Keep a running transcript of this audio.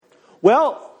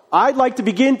Well, I'd like to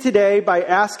begin today by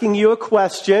asking you a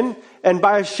question, and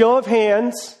by a show of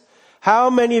hands,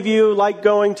 how many of you like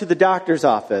going to the doctor's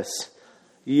office?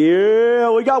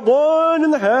 Yeah, we got one in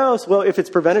the house. Well, if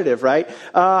it's preventative, right?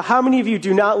 How many of you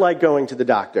do not like going to the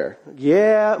doctor?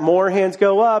 Yeah, more hands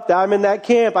go up. I'm in that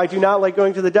camp. I do not like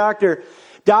going to the doctor.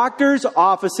 Doctors'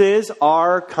 offices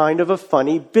are kind of a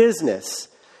funny business.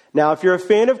 Now, if you're a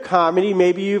fan of comedy,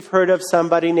 maybe you've heard of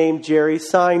somebody named Jerry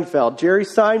Seinfeld. Jerry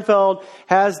Seinfeld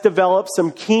has developed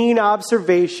some keen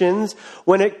observations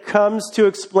when it comes to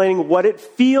explaining what it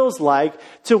feels like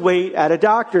to wait at a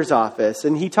doctor's office.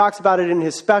 And he talks about it in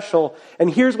his special.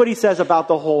 And here's what he says about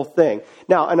the whole thing.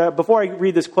 Now, before I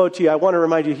read this quote to you, I want to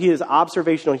remind you, he is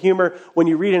observational humor. When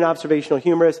you read an observational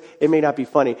humorist, it may not be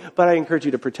funny, but I encourage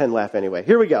you to pretend laugh anyway.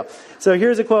 Here we go. So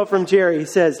here's a quote from Jerry. He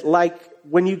says,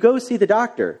 when you go see the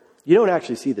doctor, you don't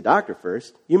actually see the doctor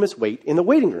first. You must wait in the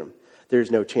waiting room.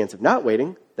 There's no chance of not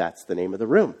waiting. That's the name of the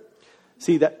room.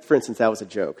 See, that, for instance, that was a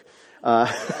joke.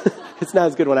 It's not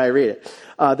as good when I read it.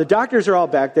 The doctors are all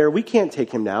back there. We can't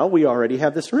take him now. We already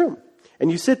have this room.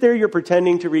 And you sit there, you're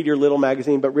pretending to read your little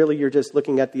magazine, but really you're just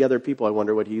looking at the other people. I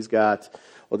wonder what he's got.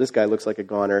 Well, this guy looks like a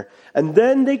goner. And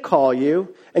then they call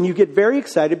you, and you get very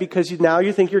excited because now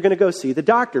you think you're going to go see the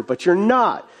doctor, but you're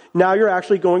not. Now you're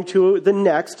actually going to the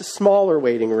next smaller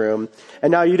waiting room. And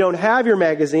now you don't have your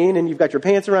magazine, and you've got your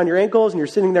pants around your ankles, and you're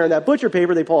sitting there in that butcher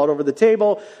paper. They pull it over the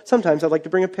table. Sometimes I'd like to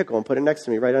bring a pickle and put it next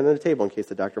to me right under the table in case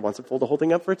the doctor wants to fold the whole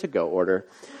thing up for a to-go order.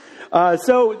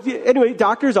 So anyway,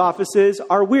 doctors' offices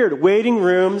are weird. Waiting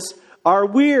rooms are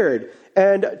weird.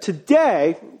 And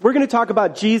today, we're going to talk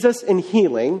about Jesus and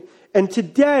healing. And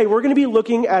today, we're going to be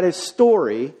looking at a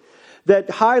story that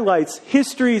highlights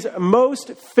history's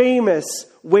most famous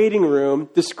waiting room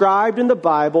described in the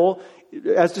Bible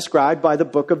as described by the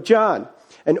book of John.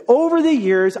 And over the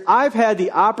years, I've had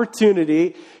the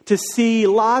opportunity to see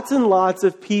lots and lots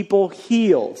of people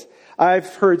healed.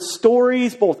 I've heard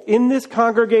stories both in this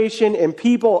congregation and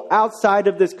people outside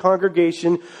of this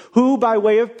congregation who, by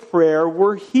way of prayer,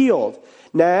 were healed.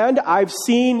 And I've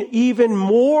seen even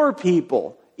more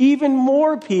people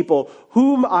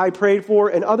whom I prayed for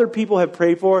and other people have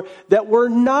prayed for that were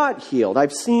not healed.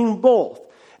 I've seen both.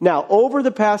 Now, over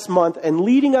the past month and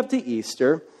leading up to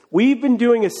Easter, we've been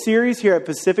doing a series here at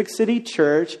Pacific City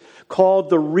Church called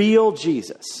The Real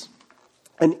Jesus.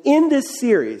 And in this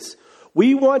series,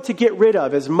 we want to get rid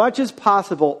of, as much as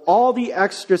possible, all the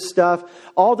extra stuff,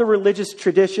 all the religious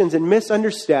traditions and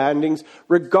misunderstandings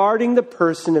regarding the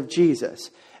person of Jesus.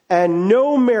 And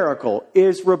no miracle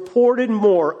is reported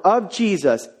more of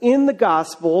Jesus in the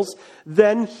Gospels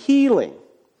than healing.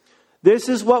 This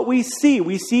is what we see.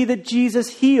 We see that Jesus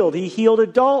healed. He healed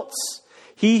adults.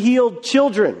 He healed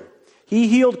children. He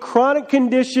healed chronic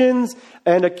conditions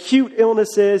and acute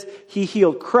illnesses. He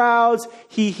healed crowds.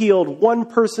 He healed one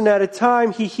person at a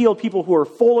time. He healed people who were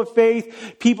full of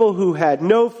faith, people who had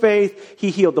no faith.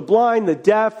 He healed the blind, the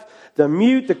deaf, the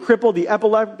mute, the crippled, the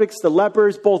epileptics, the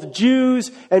lepers, both Jews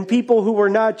and people who were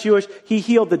not Jewish. He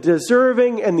healed the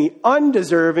deserving and the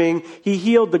undeserving. He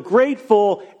healed the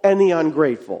grateful and the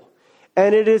ungrateful.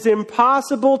 And it is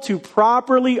impossible to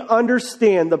properly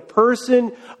understand the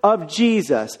person of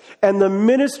Jesus and the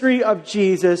ministry of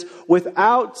Jesus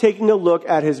without taking a look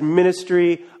at his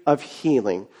ministry of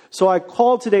healing. So I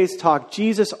call today's talk,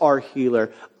 Jesus our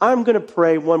Healer. I'm going to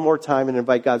pray one more time and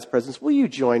invite God's presence. Will you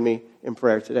join me in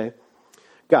prayer today?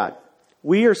 God,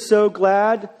 we are so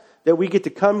glad that we get to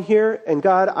come here. And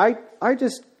God, I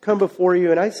just come before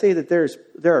you and I say that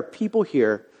there are people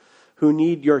here who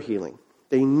need your healing.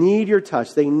 They need your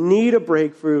touch. They need a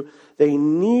breakthrough. They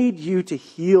need you to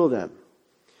heal them.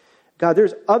 God,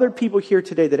 there's other people here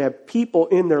today that have people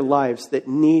in their lives that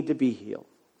need to be healed.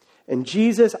 And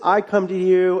Jesus, I come to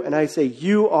you and I say,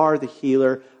 you are the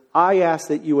healer. I ask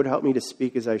that you would help me to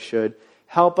speak as I should.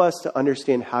 Help us to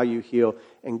understand how you heal.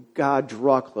 And God,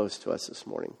 draw close to us this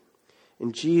morning.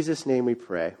 In Jesus' name we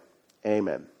pray.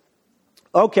 Amen.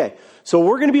 Okay, so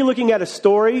we're going to be looking at a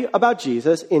story about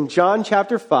Jesus in John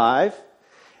chapter 5.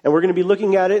 And we're going to be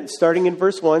looking at it starting in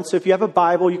verse 1. So if you have a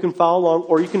Bible, you can follow along,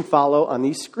 or you can follow on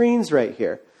these screens right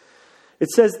here.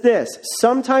 It says this: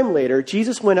 sometime later,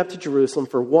 Jesus went up to Jerusalem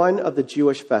for one of the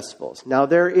Jewish festivals. Now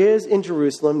there is in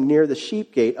Jerusalem near the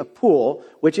sheep gate a pool,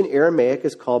 which in Aramaic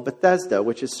is called Bethesda,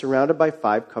 which is surrounded by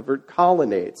 5 covered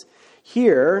colonnades.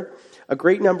 Here, a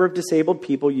great number of disabled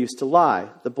people used to lie: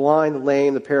 the blind, the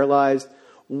lame, the paralyzed.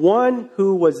 One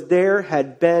who was there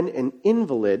had been an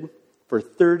invalid for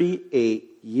 38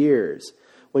 years.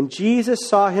 When Jesus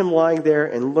saw him lying there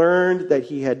and learned that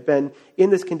he had been in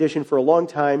this condition for a long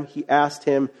time, he asked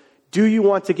him, "Do you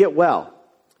want to get well?"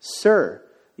 "Sir,"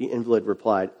 the invalid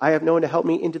replied. I have no one to help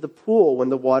me into the pool when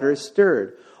the water is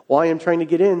stirred. While I am trying to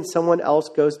get in, someone else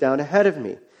goes down ahead of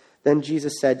me. Then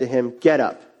Jesus said to him, get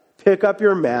up, pick up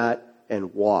your mat,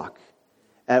 and walk.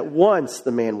 At once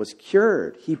the man was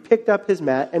cured. He picked up his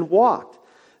mat and walked.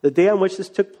 The day on which this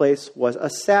took place was a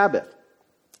Sabbath.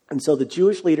 And so the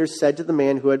Jewish leaders said to the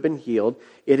man who had been healed,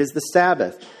 it is the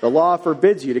Sabbath. The law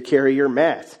forbids you to carry your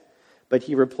mat. But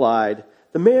he replied,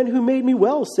 the man who made me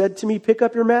well said to me, pick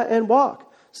up your mat and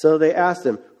walk. So they asked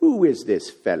him, who is this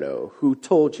fellow who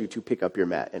told you to pick up your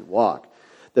mat and walk?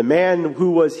 The man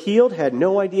who was healed had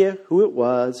no idea who it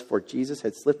was, for Jesus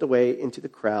had slipped away into the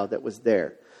crowd that was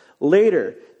there.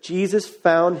 Later, Jesus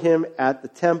found him at the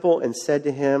temple and said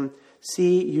to him,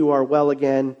 see, you are well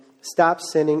again. Stop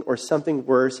sinning, or something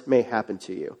worse may happen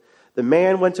to you. The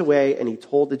man went away, and he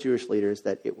told the Jewish leaders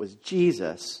that it was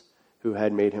Jesus who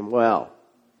had made him well.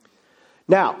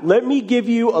 Now, let me give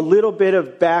you a little bit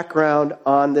of background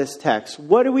on this text.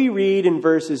 What do we read in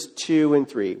verses 2 and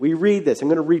 3? We read this. I'm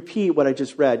going to repeat what I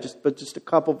just read, just a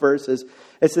couple verses.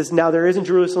 It says, now there is in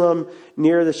Jerusalem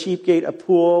near the sheep gate a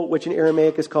pool, which in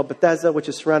Aramaic is called Bethesda, which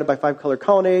is surrounded by 5 colored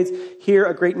colonnades. Here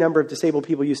a great number of disabled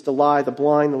people used to lie, the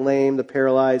blind, the lame, the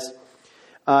paralyzed.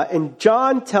 And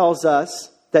John tells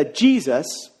us that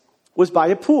Jesus was by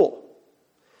a pool.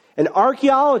 And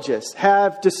archaeologists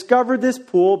have discovered this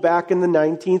pool back in the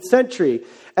 19th century.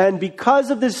 And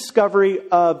because of the discovery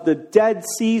of the Dead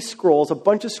Sea Scrolls, a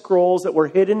bunch of scrolls that were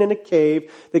hidden in a cave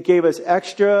that gave us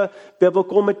extra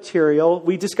biblical material,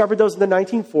 we discovered those in the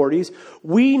 1940s.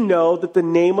 We know that the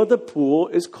name of the pool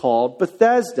is called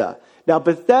Bethesda. Now,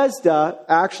 Bethesda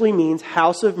actually means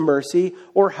house of mercy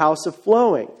or house of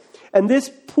flowing. And this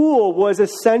pool was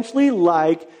essentially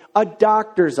like a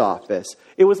doctor's office.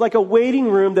 It was like a waiting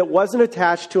room that wasn't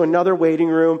attached to another waiting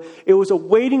room. It was a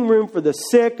waiting room for the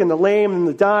sick and the lame and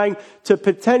the dying to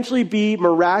potentially be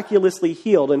miraculously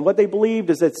healed. And what they believed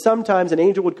is that sometimes an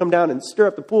angel would come down and stir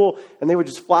up the pool, and they would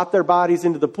just flop their bodies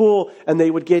into the pool, and they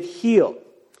would get healed.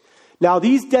 Now,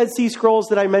 these Dead Sea Scrolls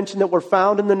that I mentioned that were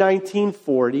found in the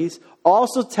 1940s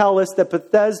also tell us that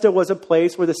Bethesda was a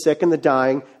place where the sick and the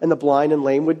dying and the blind and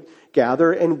lame would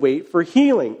gather and wait for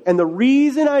healing. And the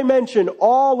reason I mention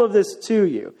all of this to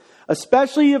you,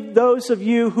 especially of those of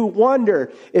you who wonder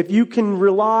if you can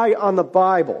rely on the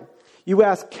Bible, you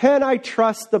ask, can I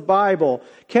trust the Bible?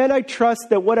 Can I trust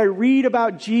that what I read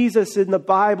about Jesus in the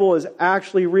Bible is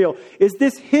actually real? Is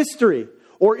this history?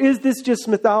 Or is this just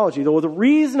mythology? Well, the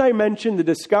reason I mentioned the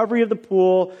discovery of the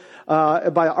pool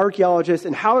by archaeologists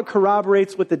and how it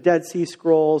corroborates with the Dead Sea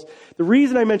Scrolls, the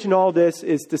reason I mention all this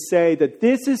is to say that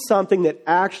this is something that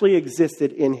actually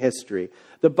existed in history.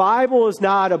 The Bible is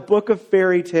not a book of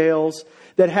fairy tales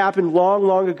that happened long,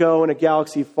 long ago in a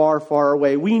galaxy far, far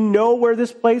away. We know where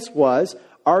this place was.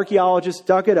 Archaeologists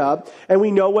dug it up, and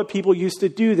we know what people used to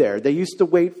do there. They used to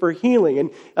wait for healing. And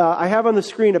I have on the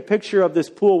screen a picture of this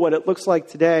pool, what it looks like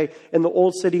today in the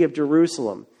old city of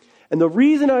Jerusalem. And the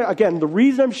reason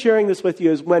I'm sharing this with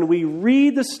you is when we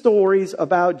read the stories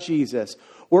about Jesus,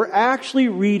 we're actually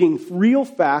reading real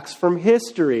facts from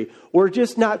history. We're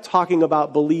just not talking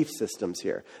about belief systems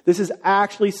here. This is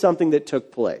actually something that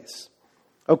took place.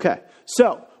 Okay,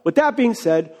 so with that being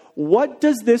said, what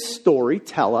does this story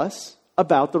tell us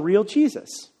about the real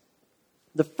Jesus?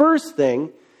 The first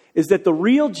thing is that the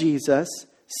real Jesus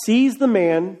sees the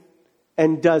man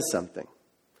and does something.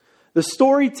 The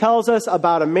story tells us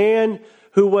about a man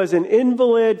who was an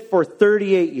invalid for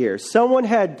 38 years. Someone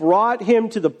had brought him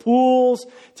to the pools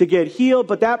to get healed,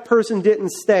 but that person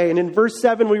didn't stay. And in verse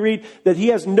 7, we read that he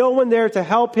has no one there to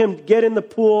help him get in the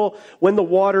pool when the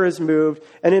water is moved.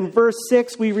 And in verse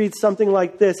 6, we read something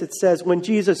like this. It says, when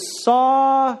Jesus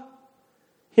saw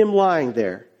him lying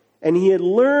there and he had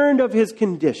learned of his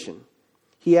condition,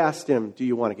 he asked him, do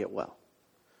you want to get well?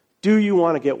 Do you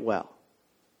want to get well?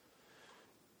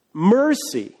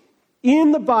 Mercy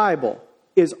in the Bible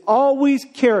is always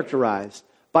characterized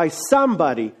by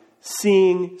somebody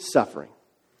seeing suffering.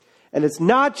 And it's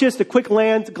not just a quick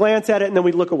glance at it and then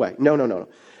we look away. No.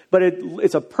 But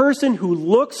it's a person who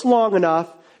looks long enough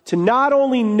to not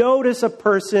only notice a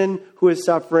person who is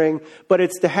suffering, but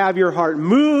it's to have your heart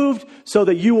moved so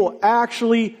that you will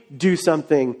actually do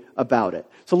something about it.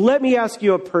 So let me ask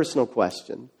you a personal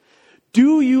question.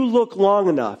 Do you look long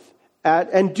enough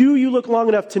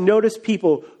to notice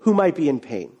people who might be in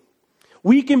pain?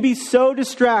 We can be so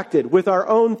distracted with our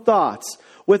own thoughts,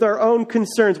 with our own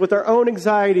concerns, with our own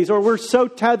anxieties, or we're so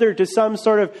tethered to some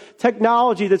sort of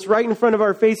technology that's right in front of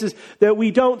our faces that we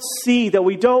don't see, that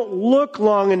we don't look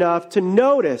long enough to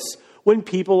notice when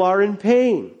people are in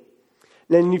pain.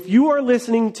 And if you are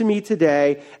listening to me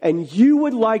today and you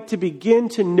would like to begin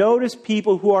to notice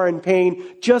people who are in pain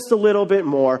just a little bit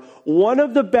more, one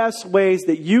of the best ways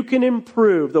that you can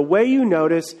improve the way you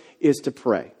notice is to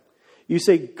pray. You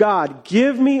say, God,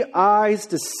 give me eyes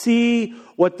to see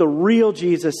what the real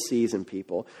Jesus sees in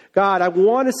people. God, I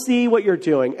want to see what you're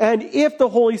doing. And if the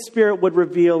Holy Spirit would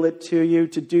reveal it to you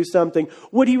to do something,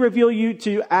 would he reveal you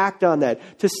to act on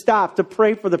that, to stop, to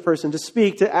pray for the person, to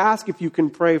speak, to ask if you can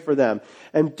pray for them?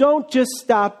 And don't just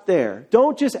stop there.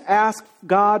 Don't just ask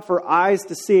God for eyes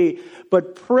to see,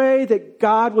 but pray that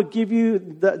God would give you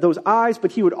those eyes,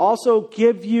 but he would also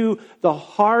give you the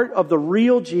heart of the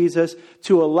real Jesus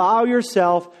to allow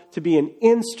yourself to be an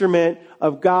instrument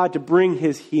of God to bring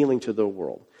his healing to the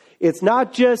world. It's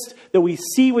not just that we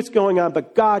see what's going on,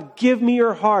 but God, give me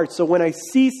your heart so when I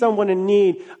see someone in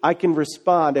need, I can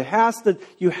respond.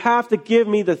 You have to give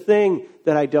me the thing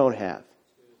that I don't have.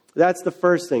 That's the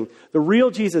first thing. The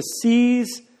real Jesus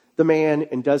sees the man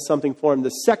and does something for him. The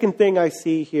second thing I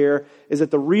see here is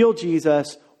that the real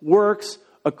Jesus works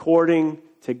according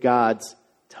to God's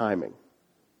timing.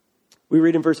 We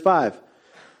read in verse 5,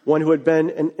 one who had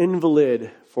been an invalid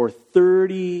for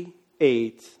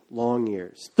 38 long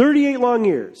years. 38 long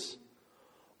years.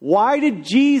 Why did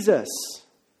Jesus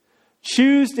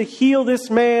choose to heal this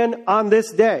man on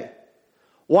this day?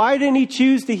 Why didn't he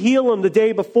choose to heal him the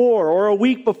day before or a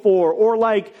week before or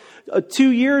like 2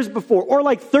 years before or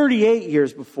like 38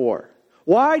 years before?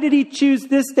 Why did he choose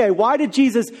this day? Why did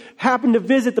Jesus happen to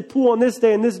visit the pool on this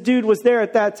day and this dude was there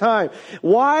at that time?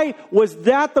 Why was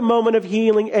that the moment of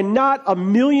healing and not a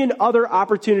million other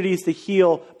opportunities to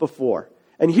heal before?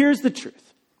 And here's the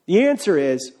truth. The answer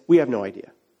is we have no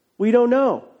idea. We don't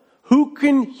know. Who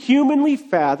can humanly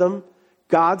fathom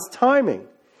God's timing?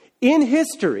 In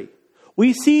history,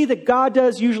 we see that God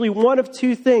does usually one of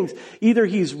two things. Either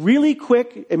he's really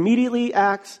quick, immediately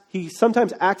acts. He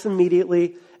sometimes acts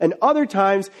immediately. And other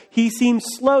times he seems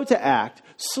slow to act,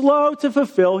 slow to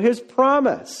fulfill his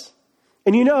promise.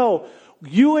 And you know,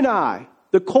 you and I,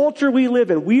 the culture we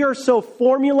live in, we are so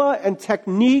formula and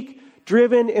technique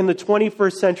driven in the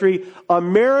 21st century.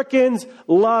 Americans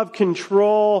love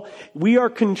control. We are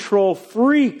control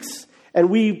freaks.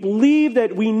 And we believe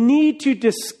that we need to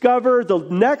discover the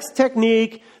next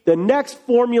technique, the next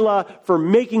formula for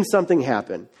making something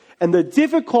happen. And the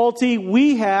difficulty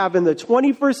we have in the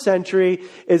 21st century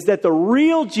is that the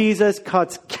real Jesus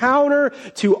cuts counter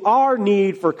to our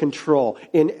need for control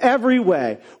in every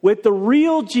way. With the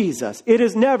real Jesus, it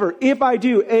is never, if I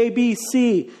do A, B,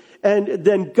 C, and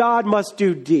then God must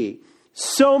do D.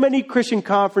 So many Christian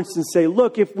conferences say,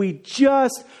 look, if we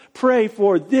just pray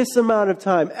for this amount of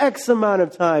time, X amount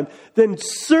of time, then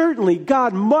certainly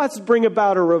God must bring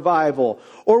about a revival.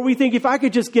 Or we think if I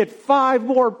could just get 5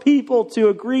 more people to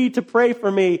agree to pray for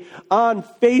me on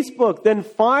Facebook, then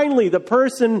finally the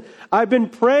person I've been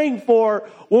praying for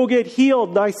will get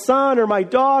healed. My son or my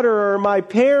daughter or my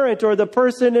parent or the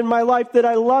person in my life that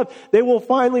I love, they will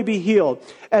finally be healed.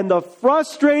 And the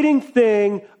frustrating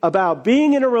thing about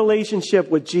being in a relationship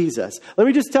with Jesus, let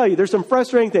me just tell you, there's some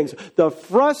frustrating things. The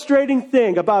frustrating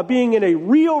thing about being in a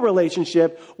real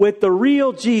relationship with the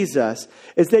real Jesus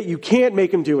is that you can't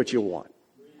make him do what you want.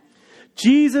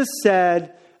 Jesus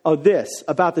said this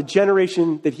about the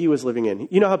generation that he was living in.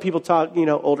 You know how people talk,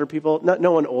 older people,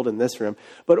 no one old in this room,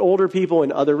 but older people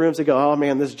in other rooms, they go, oh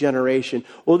man, this generation.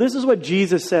 Well, this is what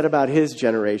Jesus said about his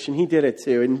generation. He did it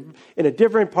too. And in a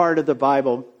different part of the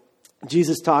Bible,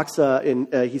 Jesus talks,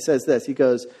 he says this, he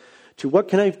goes, to what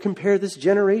can I compare this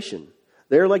generation?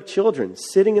 They're like children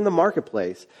sitting in the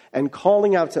marketplace and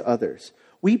calling out to others.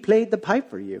 We played the pipe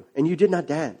for you and you did not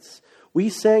dance. We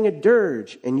sang a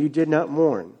dirge and you did not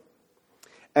mourn.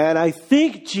 And I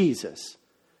think Jesus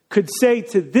could say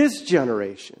to this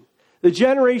generation, the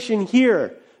generation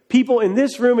here, people in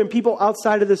this room and people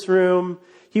outside of this room,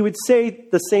 he would say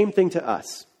the same thing to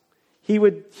us.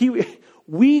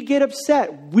 We get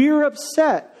upset. We're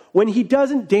upset when he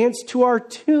doesn't dance to our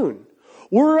tune.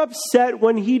 We're upset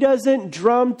when he doesn't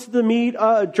drum to the beat.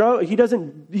 He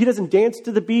doesn't dance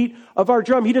to the beat of our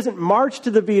drum. He doesn't march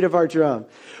to the beat of our drum.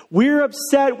 We're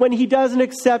upset when he doesn't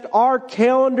accept our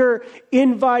calendar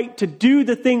invite to do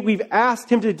the thing we've asked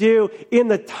him to do in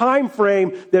the time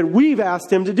frame that we've asked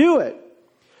him to do it.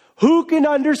 Who can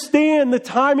understand the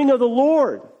timing of the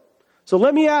Lord? So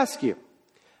let me ask you,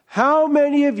 How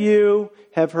many of you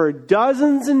have heard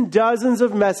dozens and dozens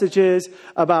of messages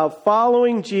about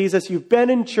following Jesus? You've been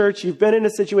in church, you've been in a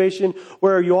situation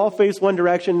where you all face one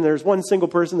direction and there's one single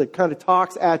person that kind of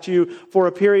talks at you for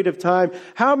a period of time.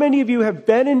 How many of you have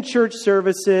been in church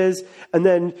services and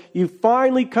then you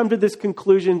finally come to this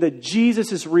conclusion that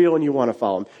Jesus is real and you want to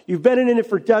follow him? You've been in it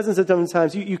for dozens of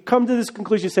times. You come to this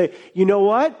conclusion, you say, you know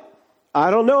what? I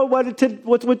don't know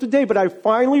what's with today, but I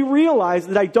finally realized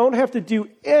that I don't have to do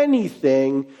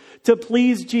anything to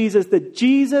please Jesus, that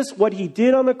Jesus, what he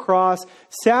did on the cross,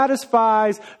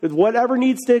 satisfies with whatever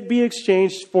needs to be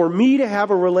exchanged for me to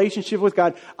have a relationship with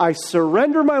God. I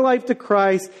surrender my life to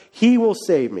Christ. He will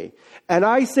save me. And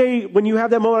I say, when you have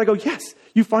that moment, I go, yes,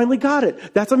 you finally got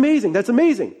it. That's amazing. That's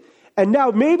amazing. And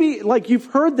now maybe like you've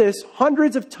heard this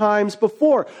hundreds of times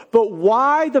before, but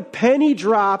why the penny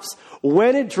drops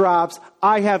when it drops,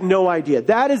 I have no idea.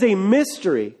 That is a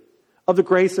mystery of the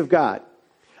grace of God.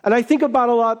 And I think about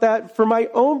a lot that for my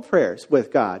own prayers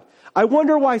with God. I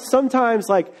wonder why sometimes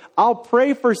like I'll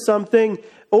pray for something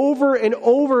over and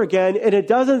over again and it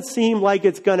doesn't seem like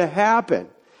it's going to happen.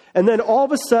 And then all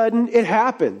of a sudden it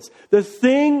happens. The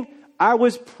thing I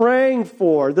was praying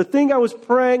for, the thing I was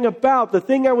praying about, the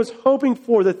thing I was hoping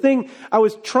for, the thing I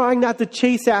was trying not to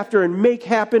chase after and make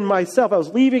happen myself. I was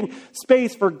leaving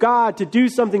space for God to do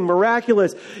something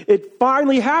miraculous. It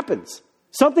finally happens.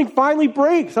 Something finally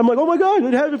breaks. I'm like, oh my God,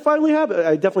 it finally happened.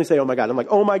 I definitely say, oh my God. I'm like,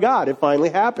 oh my God, it finally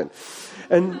happened.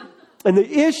 And the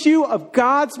issue of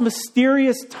God's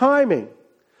mysterious timing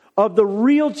of the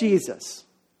real Jesus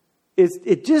is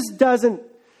it's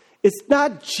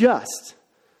not just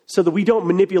so that we don't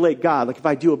manipulate God. Like if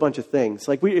I do a bunch of things,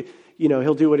 like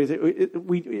he'll do what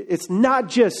it's not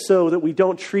just so that we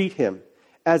don't treat him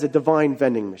as a divine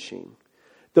vending machine.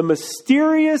 The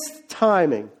mysterious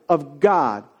timing of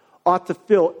God ought to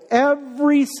fill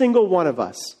every single one of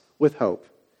us with hope.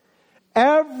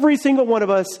 Every single one of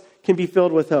us can be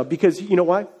filled with hope. Because you know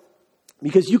why?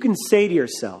 Because you can say to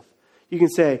yourself, you can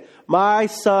say, my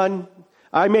son,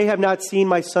 I may have not seen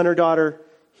my son or daughter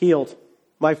healed.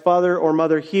 My father or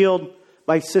mother healed,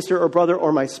 my sister or brother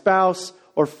or my spouse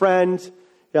or friend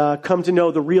come to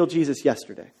know the real Jesus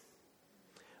yesterday.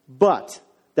 But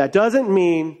that doesn't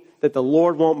mean that the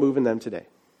Lord won't move in them today.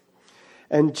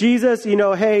 And Jesus,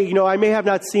 I may have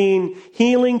not seen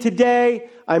healing today.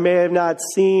 I may have not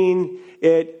seen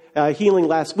it healing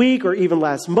last week or even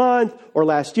last month or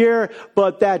last year.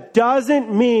 But that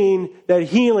doesn't mean that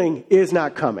healing is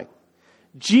not coming.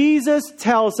 Jesus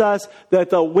tells us that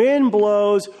the wind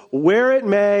blows where it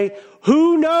may.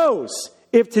 Who knows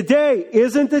if today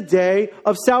isn't the day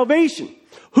of salvation?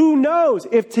 Who knows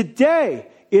if today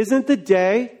isn't the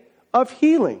day of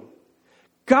healing?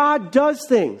 God does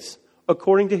things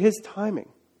according to his timing.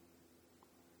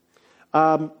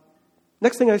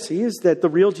 Next thing I see is that the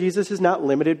real Jesus is not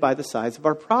limited by the size of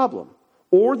our problem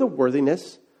or the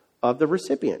worthiness of the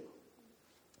recipient.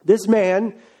 This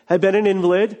man had been an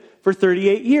invalid for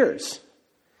 38 years.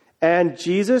 And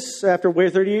Jesus, after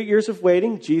 38 years of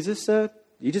waiting, Jesus,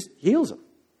 he just heals him.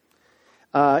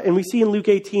 And we see in Luke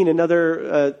 18,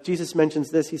 Jesus mentions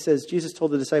this. He says, Jesus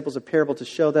told the disciples a parable to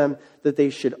show them that they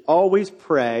should always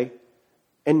pray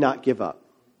and not give up.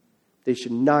 They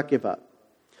should not give up.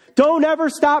 Don't ever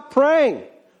stop praying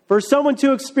for someone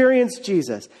to experience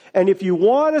Jesus. And if you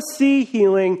want to see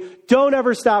healing, don't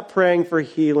ever stop praying for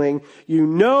healing. Did you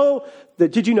know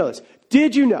this?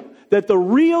 Did you know that the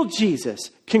real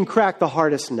Jesus can crack the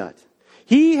hardest nut?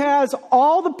 He has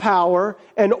all the power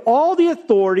and all the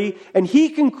authority, and he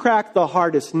can crack the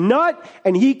hardest nut,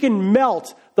 and he can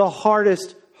melt the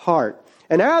hardest heart.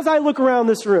 And as I look around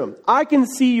this room, I can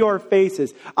see your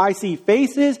faces. I see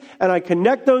faces, and I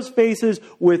connect those faces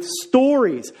with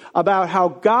stories about how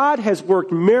God has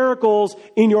worked miracles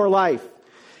in your life.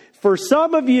 For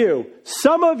some of you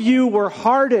were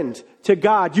hardened to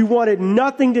God. You wanted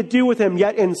nothing to do with him,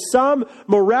 yet in some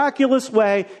miraculous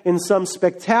way, in some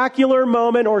spectacular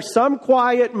moment or some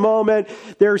quiet moment,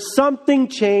 there's something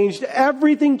changed.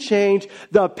 Everything changed.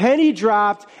 The penny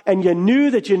dropped, and you knew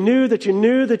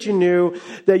that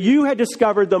you had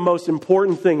discovered the most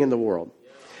important thing in the world.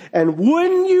 And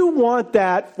wouldn't you want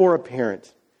that for a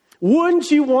parent? Wouldn't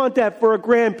you want that for a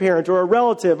grandparent or a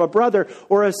relative, a brother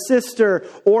or a sister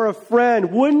or a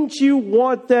friend? Wouldn't you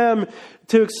want them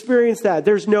to experience that?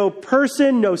 There's no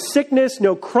person, no sickness,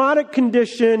 no chronic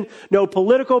condition, no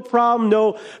political problem,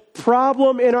 no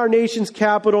problem in our nation's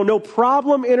capital, no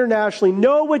problem internationally,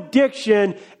 no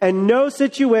addiction, and no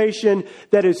situation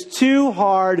that is too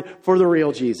hard for the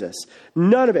real Jesus.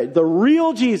 None of it. The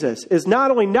real Jesus is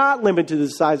not only not limited to the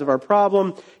size of our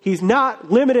problem, he's not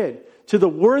limited to the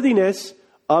worthiness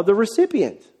of the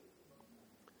recipient.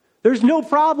 There's no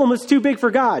problem that's too big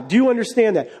for God. Do you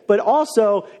understand that? But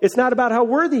also, it's not about how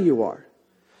worthy you are.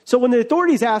 So when the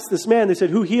authorities asked this man, they said,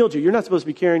 who healed you? You're not supposed to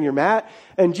be carrying your mat.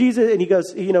 And Jesus, and he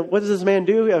goes, what does this man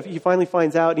do? He finally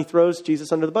finds out and he throws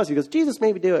Jesus under the bus. He goes, Jesus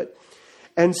made me do it.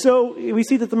 And so we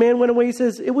see that the man went away. He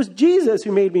says, it was Jesus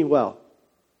who made me well.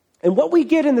 And what we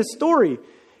get in this story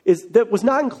is that was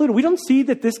not included. We don't see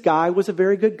that this guy was a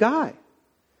very good guy.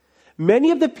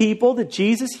 Many of the people that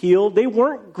Jesus healed, they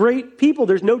weren't great people.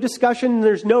 There's no discussion.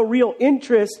 There's no real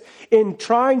interest in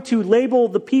trying to label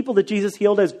the people that Jesus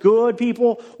healed as good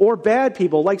people or bad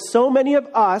people. Like so many of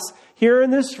us here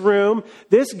in this room,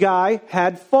 this guy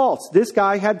had faults. This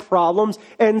guy had problems.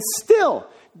 And still,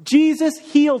 Jesus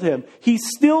healed him. He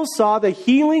still saw the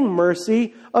healing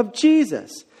mercy of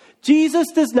Jesus. Jesus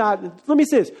does not, let me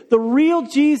say this, the real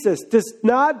Jesus does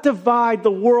not divide the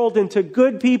world into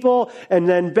good people and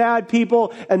then bad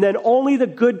people, and then only the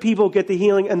good people get the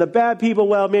healing, and the bad people,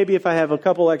 well, maybe if I have a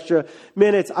couple extra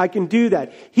minutes, I can do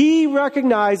that. He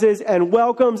recognizes and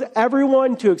welcomes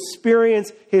everyone to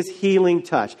experience his healing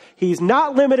touch. He's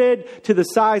not limited to the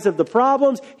size of the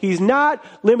problems. He's not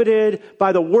limited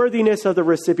by the worthiness of the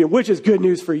recipient, which is good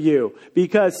news for you,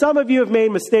 because some of you have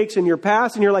made mistakes in your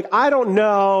past, and you're like, I don't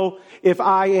know if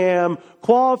I am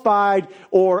qualified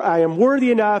or I am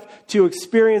worthy enough to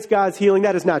experience God's healing.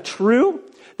 That is not true.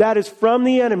 That is from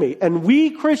the enemy. And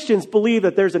we Christians believe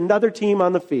that there's another team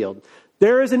on the field.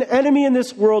 There is an enemy in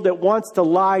this world that wants to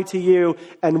lie to you.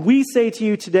 And we say to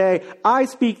you today, I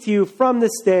speak to you from this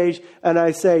stage and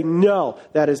I say, no,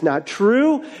 that is not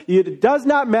true. It does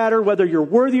not matter whether you're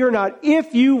worthy or not.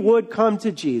 If you would come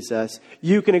to Jesus,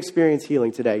 you can experience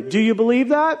healing today. Do you believe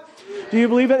that? Do you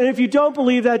believe it? And if you don't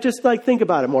believe that, just think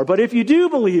about it more. But if you do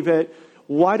believe it,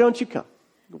 why don't you come?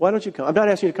 Why don't you come? I'm not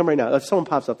asking you to come right now. If someone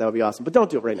pops up, that would be awesome. But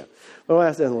don't do it right now. But I'll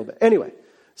ask that in a little bit. Anyway,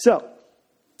 so,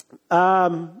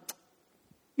 I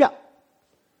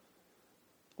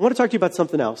want to talk to you about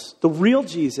something else. The real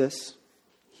Jesus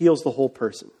heals the whole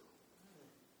person.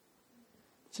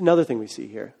 It's another thing we see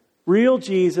here. Real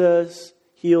Jesus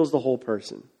heals the whole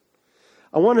person.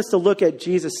 I want us to look at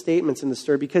Jesus' statements in the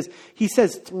story because he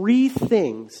says three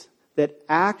things that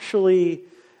actually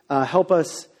help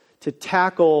us to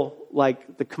tackle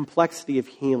the complexity of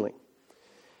healing.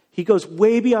 He goes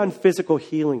way beyond physical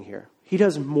healing here. He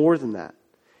does more than that.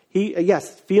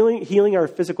 Healing our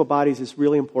physical bodies is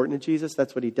really important to Jesus.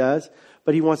 That's what he does.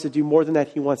 But he wants to do more than that.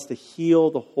 He wants to heal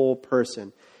the whole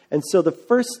person. And so the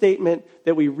first statement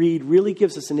that we read really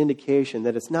gives us an indication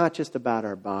that it's not just about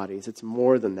our bodies. It's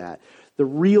more than that. The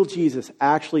real Jesus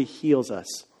actually heals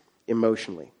us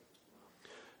emotionally.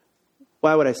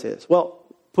 Why would I say this? Well,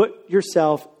 put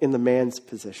yourself in the man's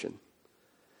position.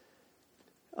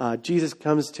 Jesus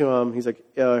comes to him. He's like,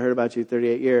 I heard about you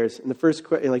 38 years. And the first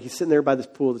question, he's sitting there by this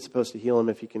pool that's supposed to heal him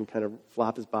if he can kind of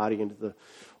flop his body into the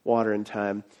water in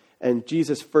time. And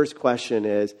Jesus' first question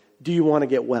is, do you want to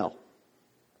get well?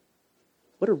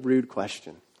 What a rude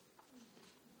question.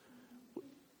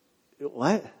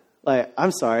 What?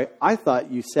 I'm sorry. I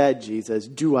thought you said, Jesus,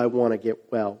 do I want to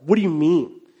get well? What do you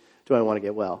mean, do I want to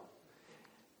get well?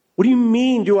 What do you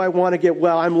mean, do I want to get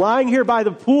well? I'm lying here by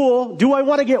the pool. Do I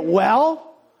want to get well?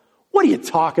 What are you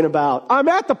talking about? I'm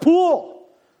at the pool.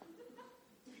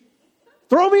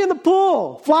 Throw me in the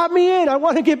pool. Flop me in. I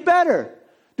want to get better.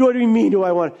 What do you mean, do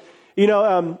I want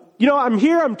to? I'm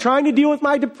here. I'm trying to deal with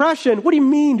my depression. What do you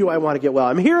mean, do I want to get well?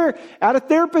 I'm here at a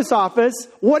therapist's office.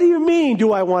 What do you mean,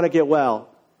 do I want to get well?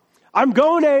 I'm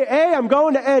going to AA. I'm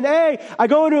going to NA. I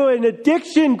go to an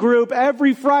addiction group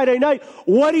every Friday night.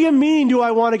 What do you mean, do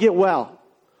I want to get well?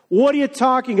 What are you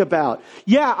talking about?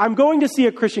 Yeah, I'm going to see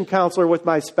a Christian counselor with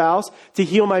my spouse to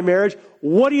heal my marriage.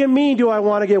 What do you mean, do I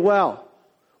want to get well?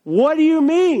 What do you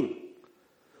mean?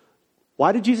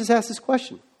 Why did Jesus ask this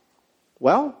question?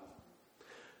 Well,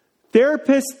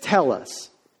 therapists tell us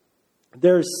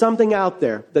there's something out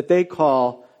there that they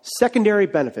call secondary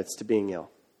benefits to being ill,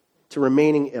 to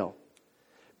remaining ill.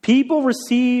 People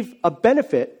receive a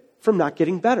benefit from not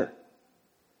getting better.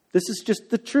 This is just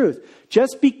the truth.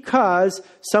 Just because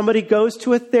somebody goes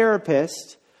to a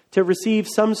therapist to receive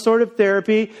some sort of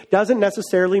therapy doesn't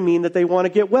necessarily mean that they want to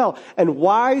get well. And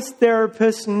wise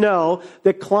therapists know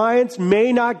that clients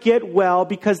may not get well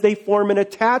because they form an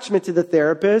attachment to the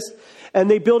therapist and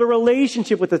they build a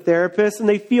relationship with the therapist and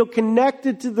they feel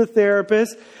connected to the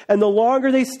therapist. And the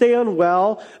longer they stay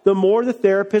unwell, the more the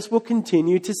therapist will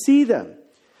continue to see them.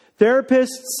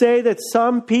 Therapists say that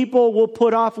some people will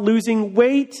put off losing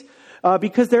weight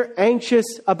because they're anxious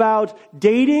about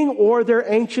dating or they're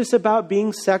anxious about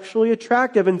being sexually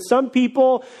attractive. And some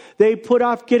people, they put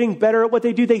off getting better at what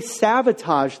they do. They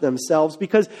sabotage themselves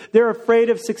because they're afraid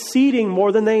of succeeding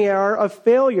more than they are of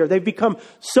failure. They've become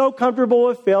so comfortable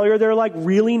with failure, they're like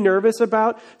really nervous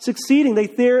about succeeding. They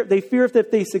fear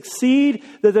if they succeed,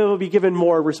 that they will be given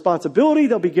more responsibility,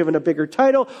 they'll be given a bigger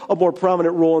title, a more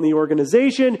prominent role in the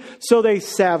organization, so they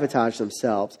sabotage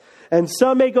themselves. And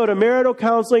some may go to marital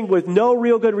counseling with no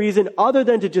real good reason other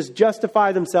than to just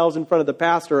justify themselves in front of the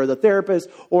pastor or the therapist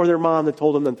or their mom that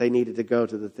told them that they needed to go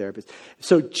to the therapist.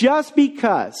 So just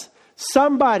because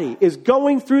somebody is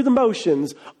going through the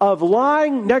motions of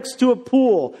lying next to a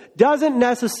pool doesn't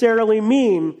necessarily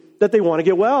mean that they want to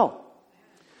get well.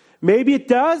 Maybe it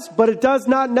does, but it does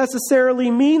not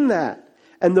necessarily mean that.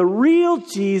 And the real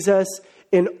Jesus,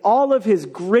 in all of his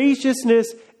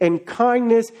graciousness and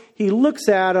kindness, he looks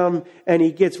at him and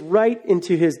he gets right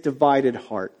into his divided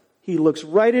heart. He looks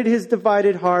right at his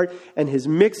divided heart and his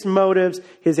mixed motives,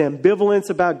 his ambivalence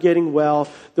about getting well.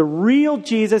 The real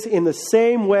Jesus, in the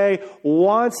same way,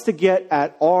 wants to get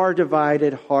at our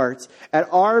divided hearts, at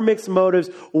our mixed motives,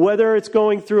 whether it's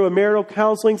going through a marital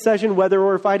counseling session, whether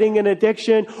we're fighting an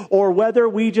addiction, or whether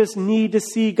we just need to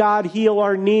see God heal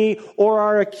our knee or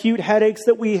our acute headaches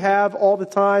that we have all the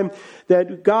time.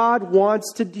 That God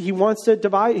wants to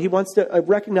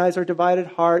recognize our divided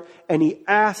heart, and he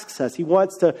asks us. He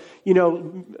wants to,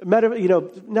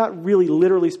 not really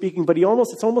literally speaking, but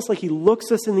it's almost like he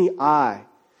looks us in the eye,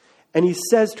 and he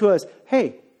says to us,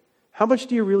 "Hey, how much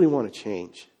do you really want to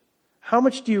change? How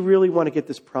much do you really want to get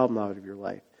this problem out of your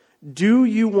life? Do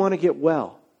you want to get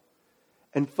well?"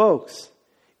 And folks,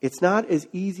 it's not as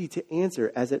easy to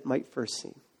answer as it might first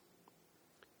seem.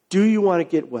 Do you want to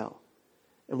get well?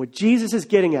 And what Jesus is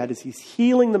getting at is he's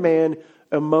healing the man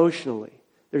emotionally.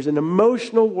 There's an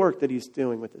emotional work that he's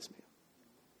doing with this man.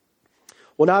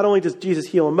 Well, not only does Jesus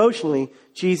heal emotionally,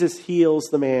 Jesus heals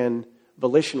the man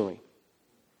volitionally.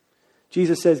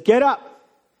 Jesus says, "Get up,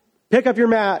 pick up your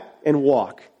mat, and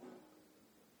walk."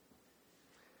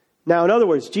 Now, in other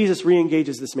words, Jesus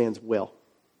re-engages this man's will.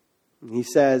 He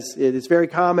says it is very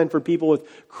common for people with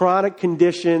chronic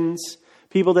conditions,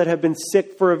 people that have been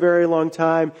sick for a very long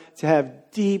time, to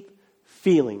have deep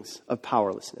feelings of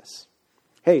powerlessness.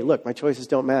 Hey, look, my choices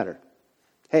don't matter.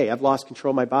 Hey, I've lost control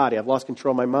of my body. I've lost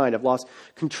control of my mind. I've lost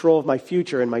control of my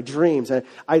future and my dreams.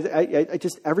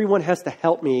 Everyone has to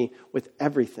help me with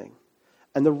everything.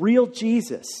 And the real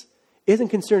Jesus isn't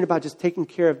concerned about just taking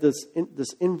care of this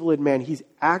invalid man. He's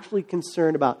actually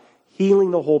concerned about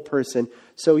healing the whole person.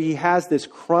 So he has this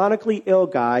chronically ill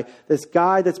guy, this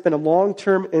guy that's been a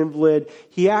long-term invalid.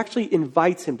 He actually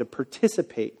invites him to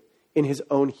participate in his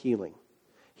own healing.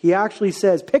 He actually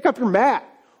says, "Pick up your mat,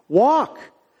 walk.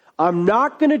 I'm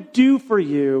not going to do for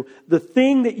you the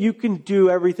thing that you can do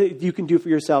for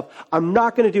yourself. I'm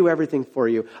not going to do everything for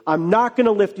you. I'm not going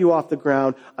to lift you off the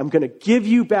ground. I'm going to give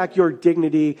you back your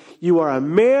dignity. You are a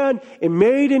man and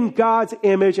made in God's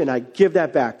image, and I give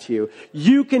that back to you.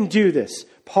 You can do this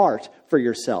part for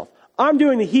yourself. I'm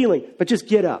doing the healing, but just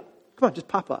get up. Come on, just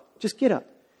pop up. Just get up.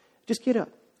 Just get up."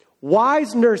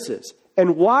 Wise nurses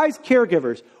and wise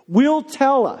caregivers will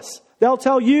tell us, they'll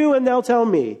tell you and they'll tell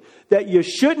me, that you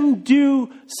shouldn't do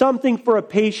something for a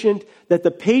patient that the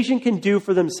patient can do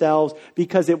for themselves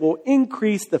because it will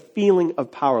increase the feeling of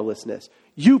powerlessness.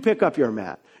 You pick up your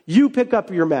mat. You pick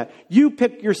up your mat. You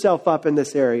pick yourself up in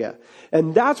this area.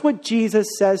 And that's what Jesus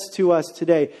says to us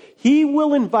today. He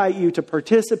will invite you to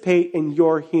participate in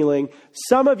your healing.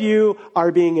 Some of you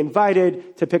are being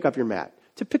invited to pick up your mat.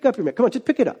 To pick up your mat. Come on, just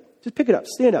pick it up. Just pick it up.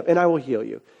 Stand up and I will heal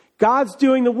you. God's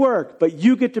doing the work, but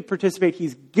you get to participate.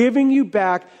 He's giving you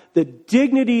back the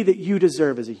dignity that you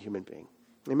deserve as a human being.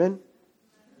 Amen?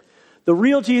 The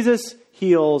real Jesus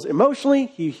heals emotionally,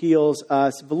 he heals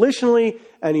us volitionally,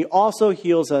 and he also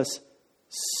heals us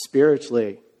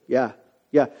spiritually. Yeah.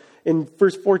 In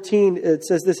verse 14, it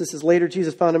says this. It says, "Later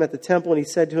Jesus found him at the temple, and he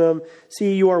said to him,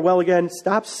 'See, you are well again.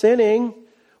 Stop sinning,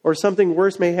 or something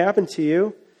worse may happen to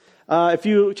you.'" A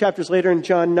few chapters later in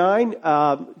John 9,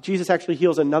 Jesus actually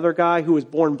heals another guy who was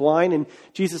born blind. And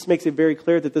Jesus makes it very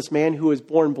clear that this man who was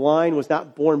born blind was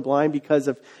not born blind because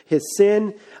of his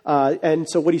sin. And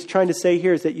so what he's trying to say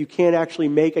here is that you can't actually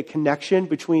make a connection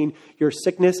between your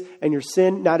sickness and your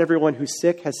sin. Not everyone who's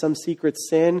sick has some secret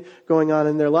sin going on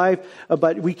in their life.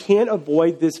 But we can't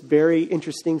avoid this very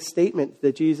interesting statement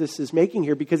that Jesus is making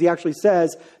here, because he actually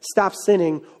says, "Stop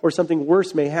sinning or something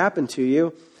worse may happen to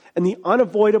you." And the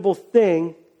unavoidable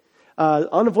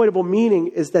meaning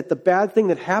is that the bad thing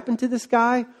that happened to this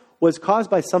guy was caused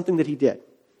by something that he did.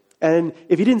 And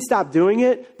if he didn't stop doing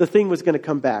it, the thing was going to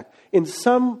come back. In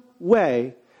some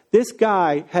way, this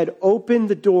guy had opened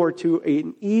the door to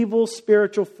an evil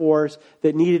spiritual force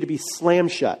that needed to be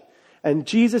slammed shut. And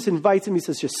Jesus invites him. He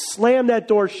says, just slam that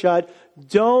door shut.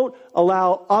 Don't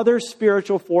allow other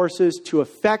spiritual forces to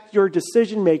affect your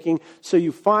decision-making so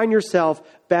you find yourself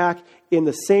back in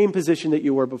the same position that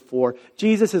you were before.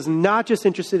 Jesus is not just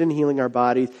interested in healing our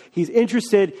bodies. He's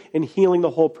interested in healing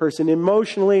the whole person,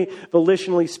 emotionally,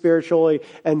 volitionally, spiritually.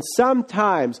 And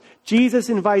sometimes Jesus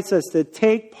invites us to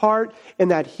take part in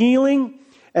that healing.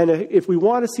 And if we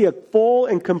want to see a full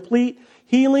and complete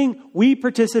healing, we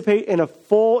participate in a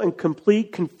full and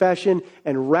complete confession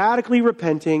and radically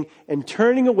repenting and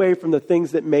turning away from the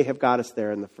things that may have got us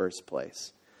there in the first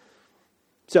place.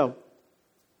 So,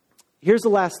 here's the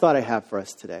last thought I have for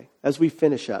us today as we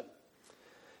finish up.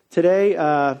 Today,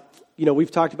 we've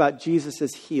talked about Jesus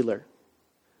as healer.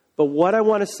 But what I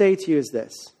want to say to you is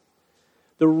this.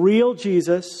 The real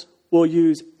Jesus will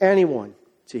use anyone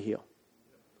to heal.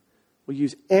 Will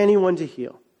use anyone to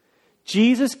heal.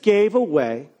 Jesus gave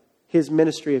away his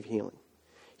ministry of healing.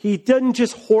 He didn't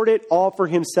just hoard it all for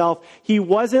himself. He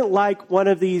wasn't like one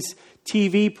of these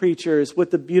TV preachers with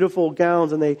the beautiful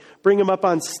gowns and they bring them up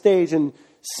on stage and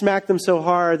smack them so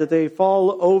hard that they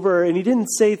fall over. And he didn't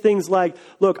say things like,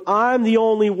 look, I'm the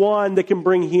only one that can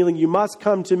bring healing. You must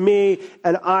come to me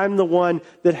and I'm the one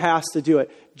that has to do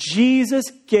it. Jesus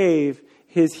gave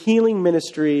his healing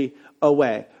ministry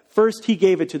away. First, he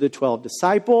gave it to the 12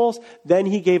 disciples. Then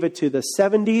he gave it to the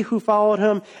 70 who followed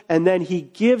him. And then he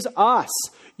gives us,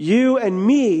 you and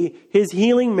me, his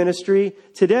healing ministry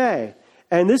today.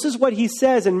 And this is what he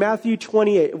says in Matthew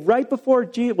 28, right before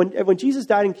when Jesus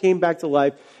died and came back to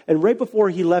life, and right before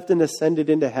he left and ascended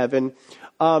into heaven.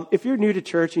 If you're new to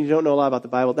church and you don't know a lot about the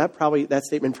Bible, that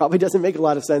statement probably doesn't make a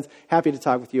lot of sense. Happy to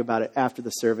talk with you about it after the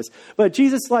service. But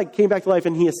Jesus came back to life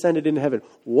and he ascended into heaven.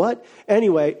 What?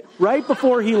 Anyway, right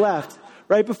before he left,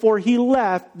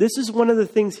 this is one of the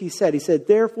things he said. He said,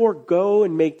 therefore, go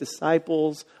and make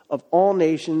disciples of all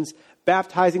nations,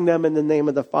 baptizing them in the name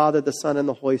of the Father, the Son, and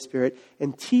the Holy Spirit,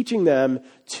 and teaching them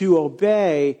to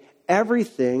obey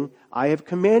everything I have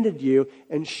commanded you.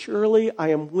 And surely I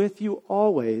am with you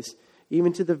always,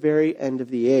 even to the very end of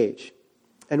the age.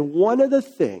 And one of the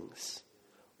things,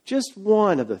 just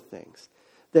one of the things,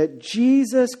 that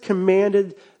Jesus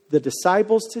commanded the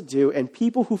disciples to do, and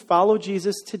people who follow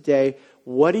Jesus today,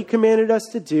 what he commanded us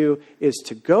to do is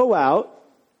to go out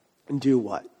and do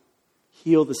what?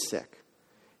 Heal the sick.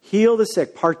 Heal the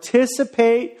sick.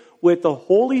 Participate with the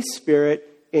Holy Spirit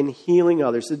in healing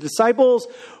others. The disciples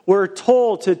were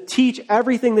told to teach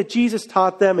everything that Jesus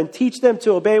taught them and teach them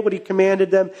to obey what he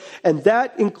commanded them. And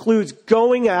that includes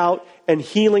going out and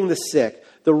healing the sick.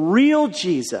 The real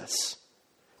Jesus,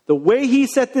 the way he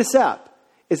set this up,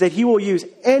 is that he will use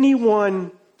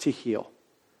anyone to heal.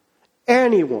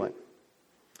 Anyone.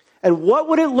 And what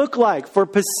would it look like for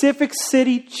Pacific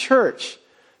City Church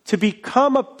to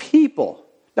become a people,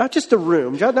 not just a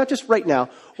room, not just right now.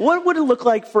 What would it look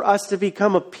like for us to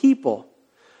become a people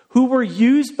who were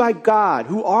used by God,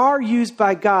 who are used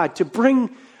by God to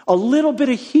bring a little bit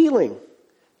of healing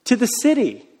to the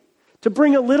city, to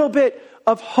bring a little bit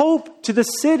of hope to the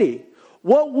city?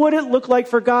 What would it look like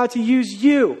for God to use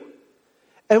you?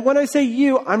 And when I say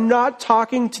you, I'm not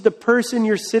talking to the person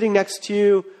who's sitting next to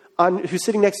you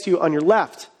on your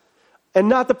left. And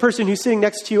not the person who's sitting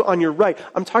next to you on your right.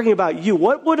 I'm talking about you.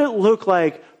 What would it look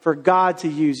like for God to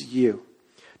use you?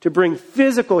 To bring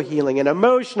physical healing and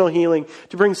emotional healing,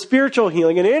 to bring spiritual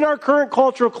healing. And in our current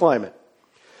cultural climate,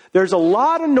 there's a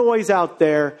lot of noise out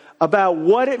there about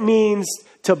what it means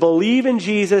to believe in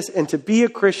Jesus and to be a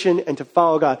Christian and to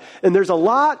follow God. And there's a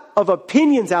lot of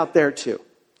opinions out there too.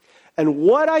 And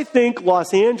what I think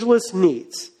Los Angeles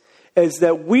needs is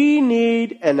that we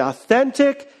need an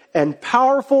authentic and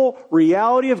powerful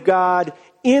reality of God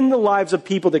in the lives of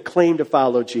people that claim to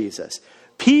follow Jesus.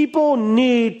 People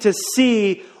need to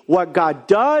see what God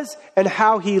does and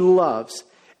how he loves.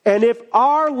 And if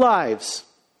our lives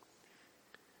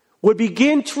would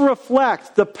begin to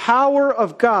reflect the power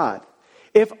of God,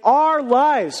 if our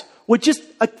lives would just,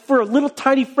 for a little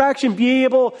tiny fraction, be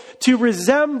able to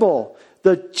resemble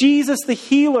the Jesus the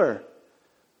healer,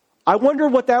 I wonder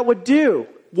what that would do.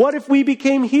 What if we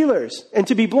became healers? And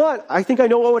to be blunt, I think I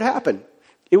know what would happen.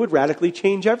 It would radically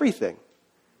change everything.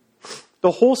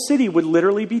 The whole city would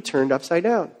literally be turned upside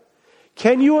down.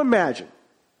 Can you imagine?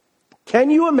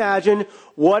 Can you imagine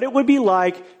what it would be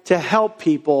like to help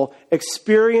people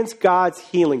experience God's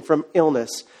healing from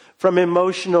illness, from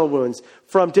emotional wounds,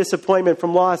 from disappointment,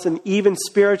 from loss, and even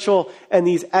spiritual and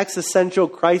these existential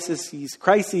crises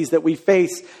that we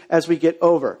face as we get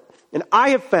over? And I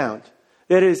have found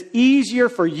that it is easier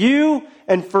for you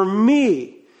and for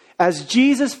me as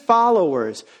Jesus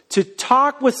followers to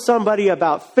talk with somebody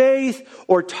about faith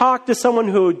or talk to someone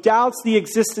who doubts the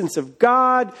existence of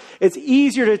God. It's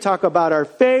easier to talk about our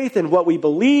faith and what we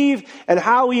believe and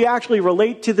how we actually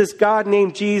relate to this God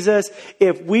named Jesus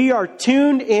if we are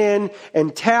tuned in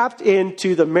and tapped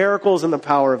into the miracles and the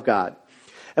power of God.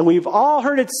 And we've all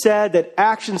heard it said that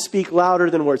actions speak louder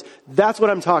than words. That's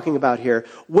what I'm talking about here.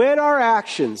 When our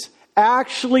actions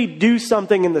actually do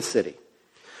something in the city,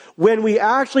 when we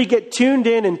actually get tuned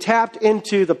in and tapped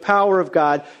into the power of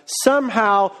God,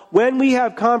 somehow when we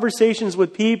have conversations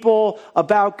with people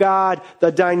about God,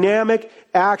 the dynamic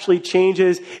actually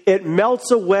changes. It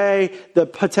melts away the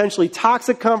potentially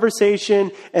toxic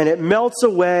conversation, and it melts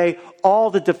away all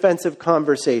the defensive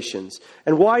conversations.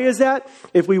 And why is that?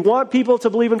 If we want people to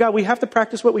believe in God, we have to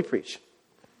practice what we preach.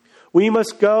 We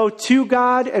must go to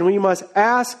God and we must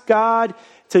ask God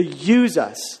to use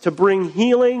us to bring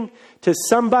healing to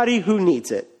somebody who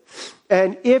needs it.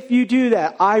 And if you do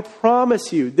that, I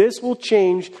promise you, this will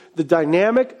change the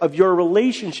dynamic of your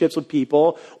relationships with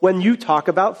people when you talk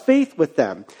about faith with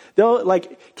them. They'll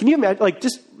can you imagine,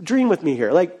 just dream with me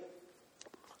here.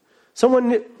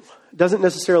 Someone doesn't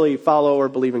necessarily follow or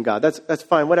believe in God. That's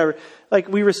fine, whatever.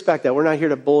 We respect that. We're not here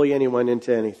to bully anyone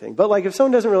into anything. But if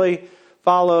someone doesn't really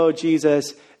follow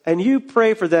Jesus and you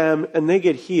pray for them and they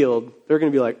get healed, they're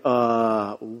going to be like,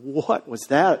 what was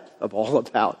that all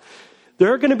about?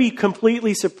 They're going to be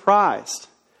completely surprised.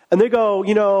 And they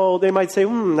go, they might say,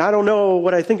 I don't know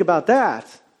what I think about that.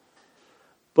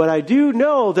 But I do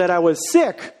know that I was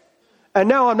sick and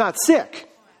now I'm not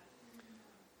sick.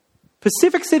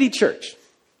 Pacific City Church,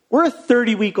 we're a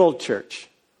 30-week-old church.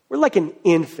 We're like an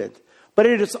infant. But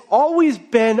it has always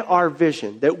been our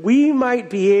vision that we might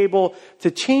be able to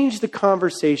change the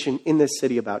conversation in this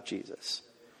city about Jesus.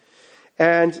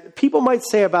 And people might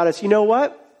say about us, you know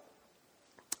what?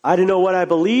 I didn't know what I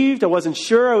believed. I wasn't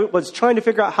sure. I was trying to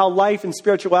figure out how life and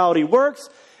spirituality works.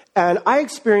 And I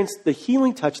experienced the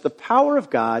healing touch, the power of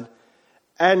God.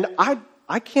 And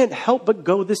I can't help but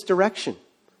go this direction.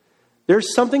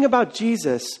 There's something about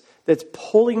Jesus that's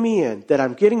pulling me in, that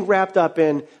I'm getting wrapped up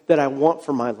in, that I want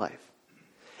for my life.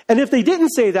 And if they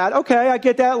didn't say that, okay, I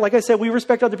get that. Like I said, we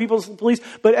respect other people's beliefs.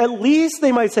 But at least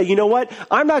they might say, you know what?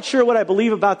 I'm not sure what I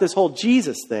believe about this whole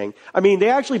Jesus thing. I mean, they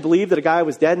actually believe that a guy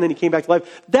was dead and then he came back to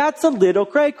life. That's a little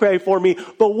cray-cray for me.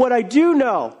 But what I do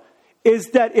know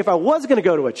is that if I was going to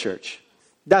go to a church,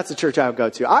 that's the church I would go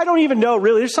to. I don't even know,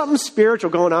 really. There's something spiritual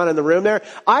going on in the room there.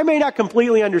 I may not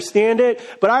completely understand it,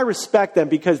 but I respect them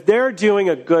because they're doing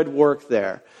a good work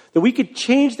there. That we could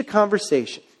change the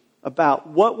conversation about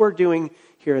what we're doing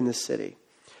here in this city.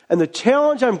 And the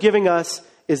challenge I'm giving us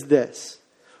is this.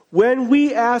 When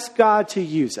we ask God to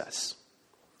use us,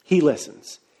 He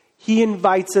listens. He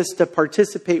invites us to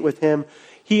participate with Him.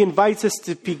 He invites us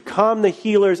to become the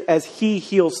healers as He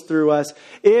heals through us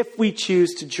if we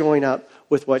choose to join up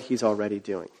with what He's already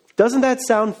doing. Doesn't that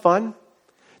sound fun?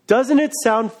 Doesn't it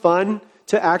sound fun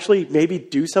to actually maybe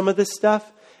do some of this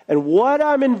stuff? And what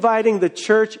I'm inviting the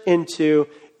church into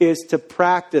is to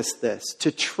practice this,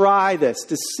 to try this,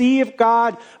 to see if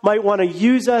God might want to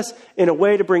use us in a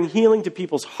way to bring healing to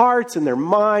people's hearts and their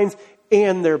minds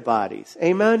and their bodies.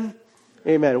 Amen?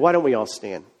 Amen. Why don't we all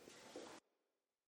stand?